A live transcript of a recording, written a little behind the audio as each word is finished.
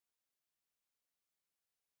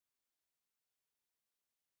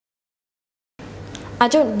I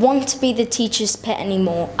don't want to be the teacher's pet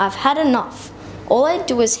anymore. I've had enough. All I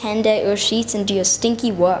do is hand out your sheets and do your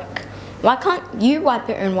stinky work. Why can't you wipe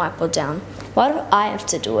your own whiteboard down? Why do I have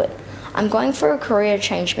to do it? I'm going for a career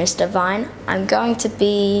change, Mr. Vine. I'm going to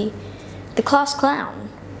be the class clown.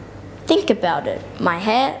 Think about it. My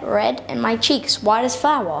hair red and my cheeks white as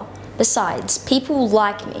flour. Besides, people will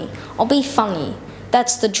like me. I'll be funny.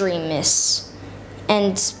 That's the dream, miss.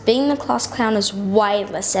 And being the class clown is way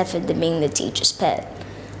less effort than being the teacher's pet.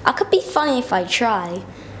 I could be funny if I try.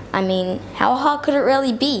 I mean, how hard could it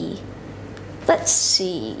really be? Let's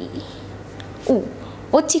see. Ooh,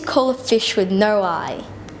 what do you call a fish with no eye?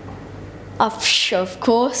 A fish, of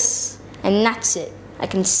course. And that's it. I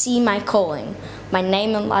can see my calling. My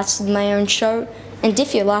name and lights of my own show. And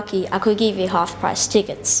if you're lucky, I could give you half-price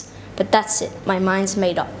tickets. But that's it. My mind's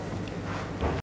made up.